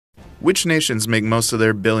Which nations make most of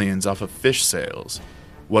their billions off of fish sales?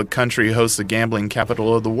 What country hosts the gambling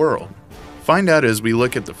capital of the world? Find out as we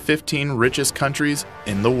look at the 15 richest countries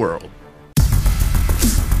in the world.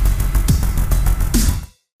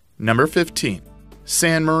 Number 15.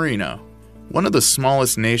 San Marino. One of the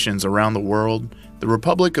smallest nations around the world, the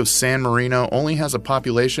Republic of San Marino only has a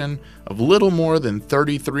population of little more than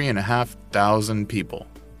 33,500 people.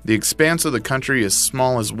 The expanse of the country is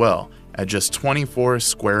small as well, at just 24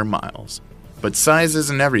 square miles. But size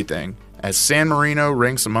isn't everything, as San Marino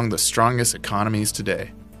ranks among the strongest economies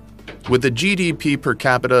today. With a GDP per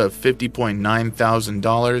capita of $50.9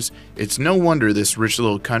 thousand, it's no wonder this rich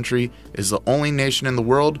little country is the only nation in the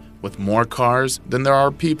world with more cars than there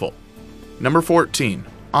are people. Number 14.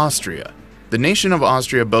 Austria. The nation of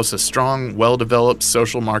Austria boasts a strong, well-developed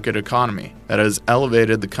social market economy that has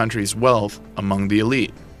elevated the country's wealth among the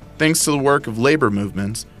elite. Thanks to the work of labor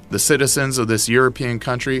movements, the citizens of this European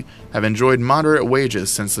country have enjoyed moderate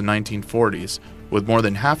wages since the 1940s, with more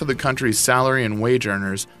than half of the country's salary and wage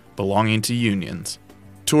earners belonging to unions.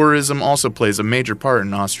 Tourism also plays a major part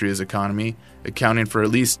in Austria's economy, accounting for at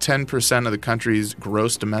least 10% of the country's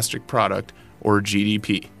gross domestic product, or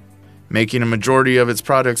GDP. Making a majority of its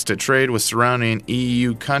products to trade with surrounding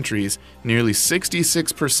EU countries, nearly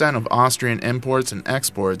 66% of Austrian imports and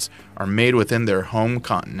exports are made within their home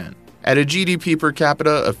continent. At a GDP per capita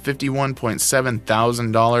of $51.7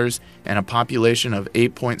 thousand and a population of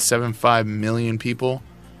 8.75 million people,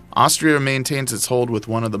 Austria maintains its hold with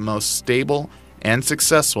one of the most stable and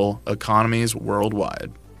successful economies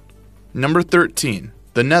worldwide. Number 13.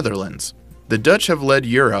 The Netherlands. The Dutch have led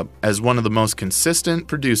Europe as one of the most consistent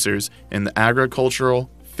producers in the agricultural,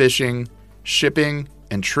 fishing, shipping,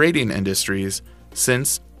 and trading industries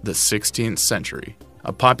since the 16th century.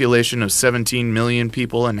 A population of 17 million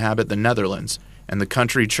people inhabit the Netherlands, and the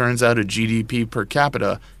country churns out a GDP per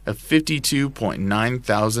capita of $52.9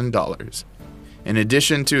 thousand. In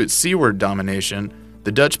addition to its seaward domination,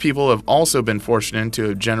 the Dutch people have also been fortunate to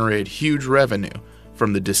have generated huge revenue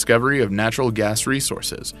from the discovery of natural gas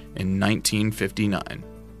resources in 1959.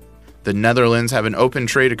 The Netherlands have an open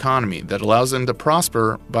trade economy that allows them to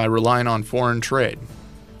prosper by relying on foreign trade.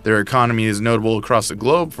 Their economy is notable across the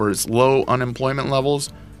globe for its low unemployment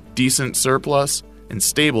levels, decent surplus, and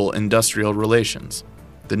stable industrial relations.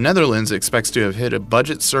 The Netherlands expects to have hit a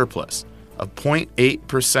budget surplus of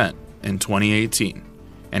 0.8% in 2018,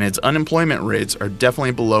 and its unemployment rates are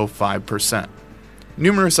definitely below 5%.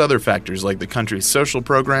 Numerous other factors like the country's social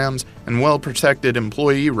programs and well-protected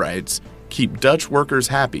employee rights keep Dutch workers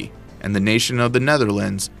happy and the nation of the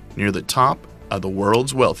Netherlands near the top of the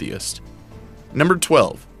world's wealthiest. Number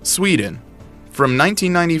 12. Sweden. From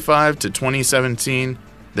 1995 to 2017,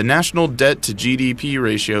 the national debt to GDP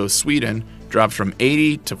ratio of Sweden dropped from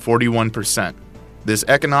 80 to 41%. This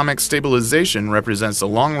economic stabilization represents a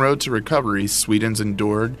long road to recovery Sweden's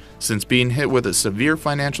endured since being hit with a severe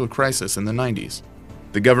financial crisis in the 90s.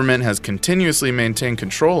 The government has continuously maintained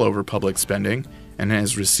control over public spending and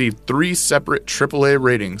has received 3 separate AAA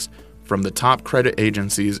ratings from the top credit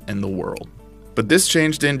agencies in the world. But this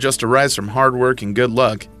change didn't just arise from hard work and good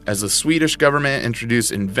luck, as the Swedish government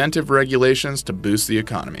introduced inventive regulations to boost the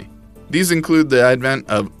economy. These include the advent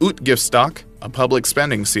of utgiftstak, a public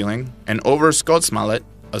spending ceiling, and overskottsmålet,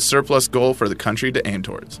 a surplus goal for the country to aim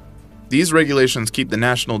towards. These regulations keep the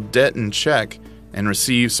national debt in check and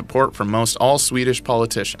receive support from most all Swedish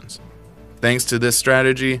politicians. Thanks to this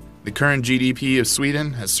strategy, the current GDP of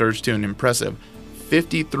Sweden has surged to an impressive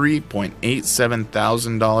 $53.87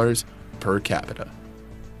 thousand per capita.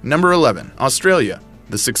 Number 11. Australia.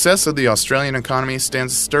 The success of the Australian economy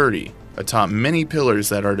stands sturdy atop many pillars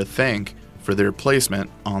that are to thank for their placement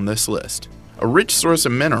on this list. A rich source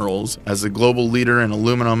of minerals, as the global leader in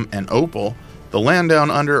aluminum and opal, the land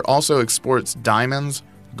down under also exports diamonds,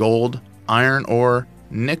 gold, iron ore,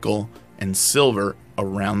 nickel, and silver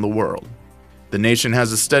around the world. The nation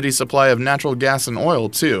has a steady supply of natural gas and oil,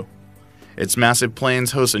 too. Its massive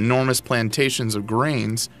plains host enormous plantations of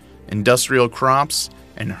grains, industrial crops,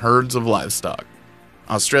 and herds of livestock.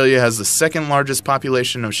 Australia has the second largest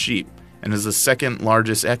population of sheep and is the second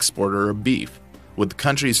largest exporter of beef, with the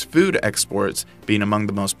country's food exports being among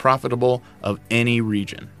the most profitable of any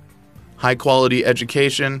region. High-quality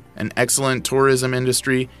education, an excellent tourism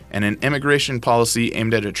industry, and an immigration policy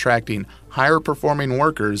aimed at attracting higher-performing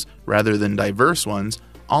workers rather than diverse ones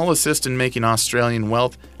all assist in making Australian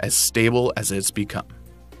wealth as stable as it's become.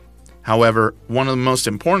 However, one of the most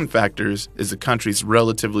important factors is the country's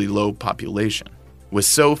relatively low population. With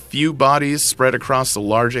so few bodies spread across the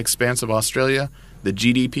large expanse of Australia, the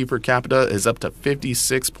GDP per capita is up to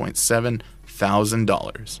 $56.7 thousand.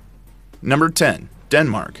 Number 10.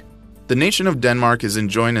 Denmark. The nation of Denmark is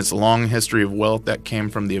enjoying its long history of wealth that came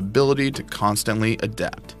from the ability to constantly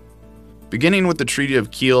adapt. Beginning with the Treaty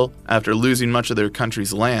of Kiel, after losing much of their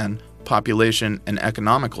country's land, population, and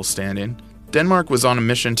economical standing, Denmark was on a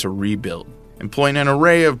mission to rebuild. Employing an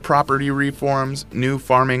array of property reforms, new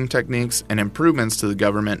farming techniques, and improvements to the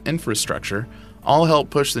government infrastructure, all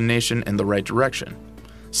helped push the nation in the right direction.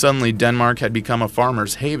 Suddenly, Denmark had become a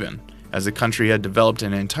farmer's haven, as the country had developed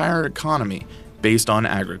an entire economy based on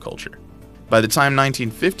agriculture. By the time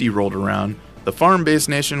 1950 rolled around, the farm-based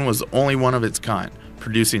nation was the only one of its kind,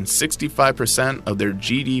 producing 65% of their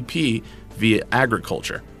GDP via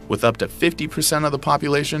agriculture, with up to 50% of the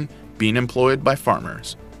population being employed by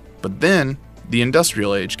farmers. But then, the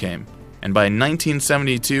industrial age came, and by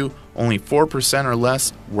 1972, only 4% or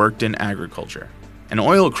less worked in agriculture. An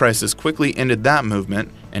oil crisis quickly ended that movement,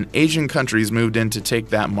 and Asian countries moved in to take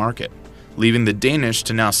that market, leaving the Danish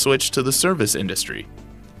to now switch to the service industry.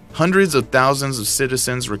 Hundreds of thousands of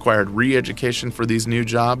citizens required re-education for these new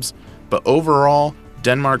jobs, but overall,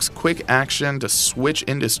 Denmark's quick action to switch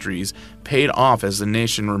industries paid off as the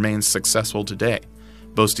nation remains successful today,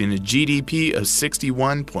 boasting a GDP of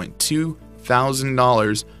 $61.2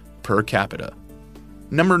 thousand per capita.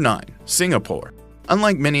 Number 9. Singapore.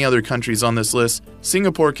 Unlike many other countries on this list,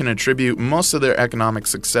 Singapore can attribute most of their economic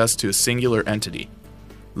success to a singular entity,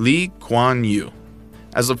 Lee Kuan Yew.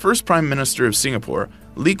 As the first Prime Minister of Singapore,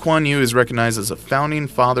 Lee Kuan Yew is recognized as a founding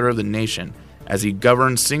father of the nation as he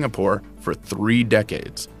governed Singapore for 3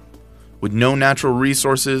 decades. With no natural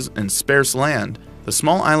resources and sparse land, the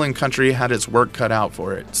small island country had its work cut out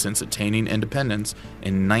for it since attaining independence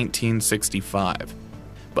in 1965.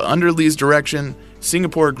 But under Lee's direction,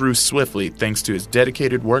 Singapore grew swiftly thanks to its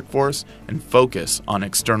dedicated workforce and focus on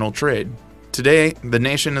external trade. Today, the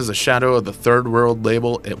nation is a shadow of the third world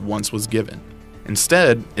label it once was given.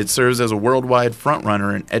 Instead, it serves as a worldwide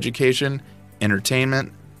frontrunner in education,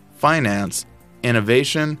 entertainment, finance,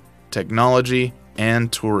 innovation, technology,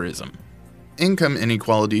 and tourism. Income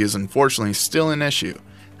inequality is unfortunately still an issue.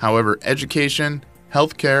 However, education,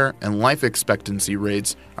 healthcare, and life expectancy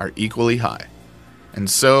rates are equally high. And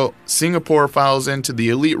so, Singapore files into the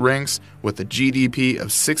elite ranks with a GDP of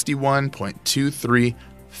 $61.23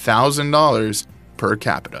 thousand per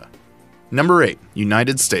capita. Number 8.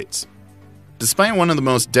 United States. Despite one of the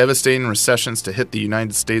most devastating recessions to hit the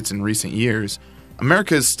United States in recent years,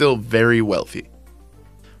 America is still very wealthy.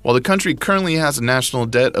 While the country currently has a national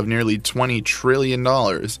debt of nearly $20 trillion,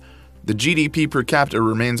 the GDP per capita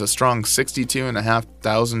remains a strong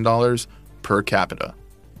 $62,500 per capita.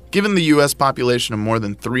 Given the U.S. population of more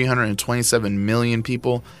than 327 million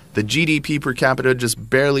people, the GDP per capita just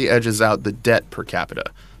barely edges out the debt per capita,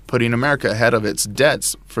 putting America ahead of its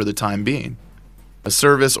debts for the time being. A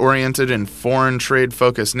service-oriented and foreign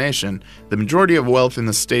trade-focused nation, the majority of wealth in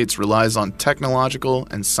the states relies on technological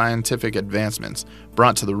and scientific advancements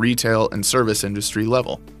brought to the retail and service industry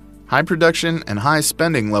level. High production and high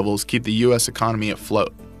spending levels keep the U.S. economy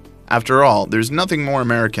afloat. After all, there's nothing more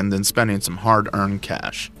American than spending some hard-earned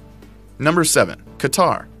cash. Number 7.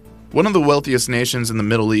 Qatar. One of the wealthiest nations in the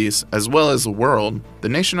Middle East, as well as the world, the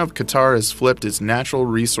nation of Qatar has flipped its natural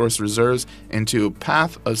resource reserves into a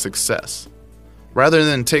path of success. Rather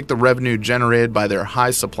than take the revenue generated by their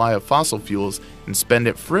high supply of fossil fuels and spend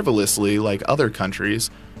it frivolously like other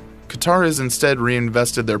countries, Qatar has instead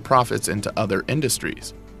reinvested their profits into other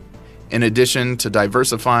industries. In addition to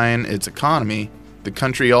diversifying its economy, the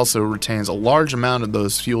country also retains a large amount of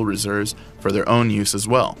those fuel reserves for their own use as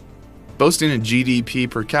well. Boasting a GDP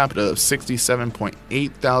per capita of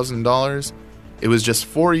 $67.8 thousand, it was just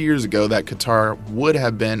 4 years ago that Qatar would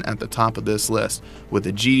have been at the top of this list with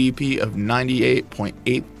a GDP of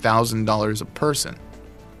 $98.8 thousand a person.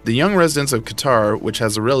 The young residents of Qatar, which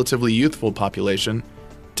has a relatively youthful population,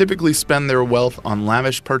 typically spend their wealth on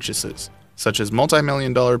lavish purchases, such as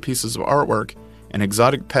multi-million-dollar pieces of artwork and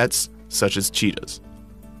exotic pets such as cheetahs.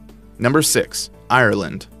 Number 6.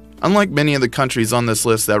 Ireland. Unlike many of the countries on this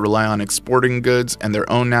list that rely on exporting goods and their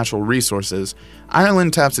own natural resources,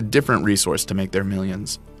 Ireland taps a different resource to make their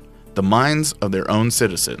millions: the minds of their own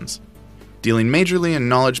citizens. Dealing majorly in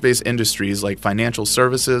knowledge-based industries like financial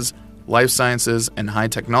services, life sciences, and high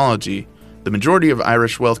technology, the majority of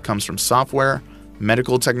Irish wealth comes from software,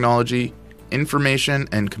 medical technology, information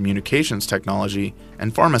and communications technology,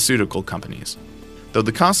 and pharmaceutical companies. Though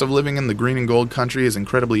the cost of living in the green and gold country is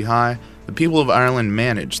incredibly high, the people of Ireland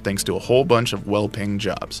manage thanks to a whole bunch of well-paying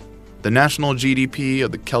jobs. The national GDP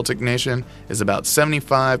of the Celtic nation is about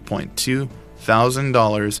 $75.2 thousand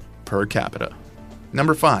per capita.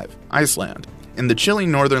 Number 5. Iceland. In the chilly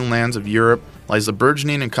northern lands of Europe lies the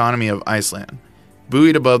burgeoning economy of Iceland.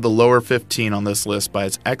 buoyed above the lower 15 on this list by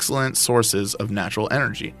its excellent sources of natural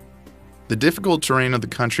energy. The difficult terrain of the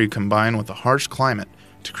country combined with a harsh climate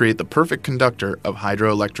to create the perfect conductor of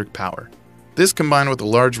hydroelectric power. This combined with a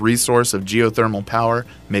large resource of geothermal power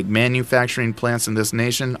make manufacturing plants in this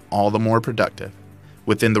nation all the more productive.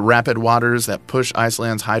 Within the rapid waters that push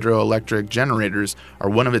Iceland's hydroelectric generators are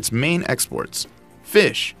one of its main exports,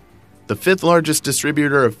 fish. The fifth largest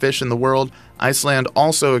distributor of fish in the world, Iceland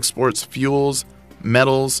also exports fuels,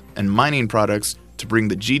 metals, and mining products to bring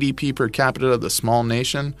the GDP per capita of the small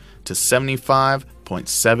nation to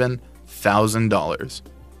 $75.7 thousand.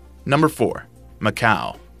 Number 4.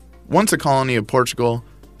 Macau. Once a colony of Portugal,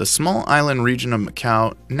 the small island region of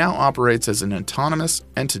Macau now operates as an autonomous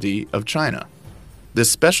entity of China.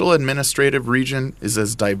 This special administrative region is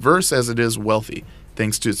as diverse as it is wealthy,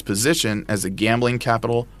 thanks to its position as the gambling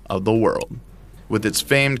capital of the world. With its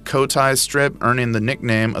famed Cotai Strip earning the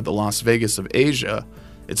nickname of the Las Vegas of Asia,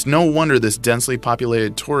 it's no wonder this densely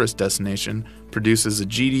populated tourist destination produces a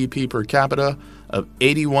GDP per capita of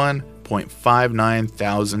 $81.59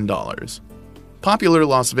 thousand. Popular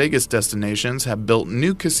Las Vegas destinations have built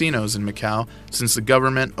new casinos in Macau since the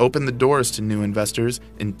government opened the doors to new investors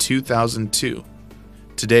in 2002.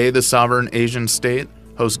 Today, the sovereign Asian state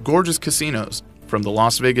hosts gorgeous casinos from the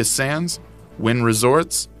Las Vegas Sands, Wynn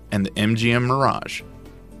Resorts, and the MGM Mirage.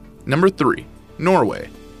 Number 3. Norway.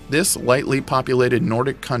 This lightly populated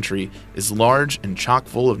Nordic country is large and chock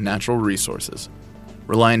full of natural resources.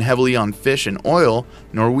 Relying heavily on fish and oil,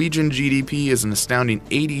 Norwegian GDP is an astounding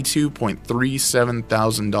 $82.37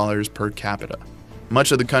 thousand per capita.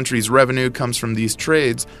 Much of the country's revenue comes from these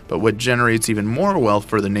trades, but what generates even more wealth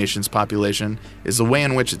for the nation's population is the way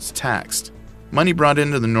in which it's taxed. Money brought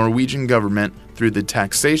into the Norwegian government through the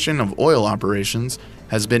taxation of oil operations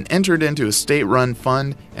has been entered into a state-run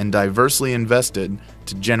fund and diversely invested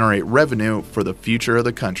to generate revenue for the future of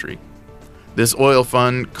the country. This oil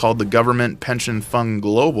fund, called the Government Pension Fund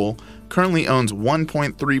Global, currently owns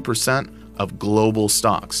 1.3% of global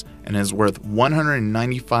stocks and is worth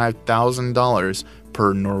 $195,000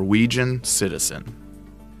 per Norwegian citizen.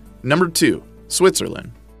 Number 2.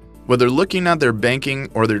 Switzerland. Whether looking at their banking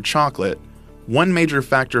or their chocolate, one major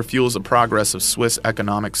factor fuels the progress of Swiss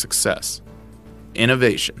economic success: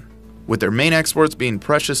 innovation. With their main exports being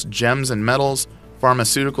precious gems and metals,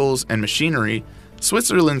 pharmaceuticals, and machinery,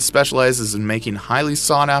 Switzerland specializes in making highly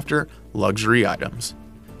sought-after luxury items.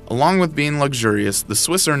 Along with being luxurious, the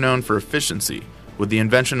Swiss are known for efficiency, with the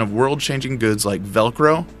invention of world-changing goods like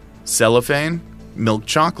Velcro, cellophane, milk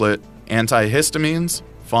chocolate, antihistamines,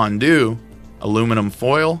 fondue, aluminum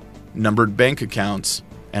foil, numbered bank accounts,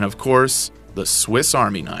 and of course, the Swiss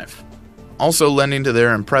Army knife. Also lending to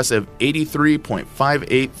their impressive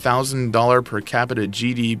 $83.58 thousand per capita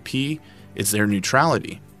GDP is their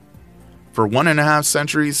neutrality. For 1.5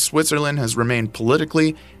 centuries, Switzerland has remained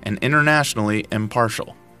politically and internationally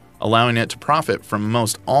impartial, allowing it to profit from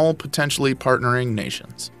most all potentially partnering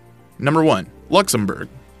nations. Number 1. Luxembourg.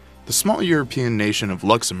 The small European nation of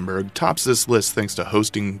Luxembourg tops this list thanks to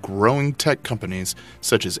hosting growing tech companies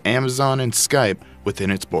such as Amazon and Skype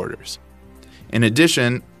within its borders. In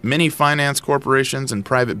addition, many finance corporations and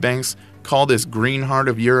private banks call this green heart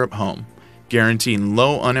of Europe home, guaranteeing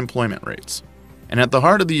low unemployment rates. And at the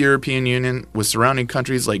heart of the European Union, with surrounding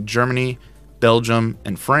countries like Germany, Belgium,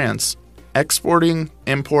 and France, exporting,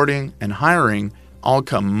 importing, and hiring all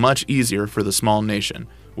come much easier for the small nation,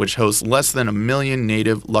 which hosts less than 1 million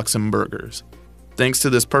native Luxembourgers. Thanks to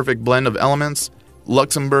this perfect blend of elements,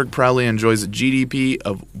 Luxembourg proudly enjoys a GDP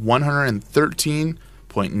of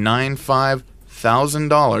 $113.95 thousand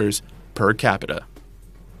per capita.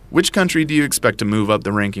 Which country do you expect to move up the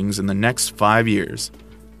rankings in the next 5 years?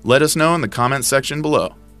 Let us know in the comments section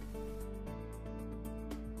below.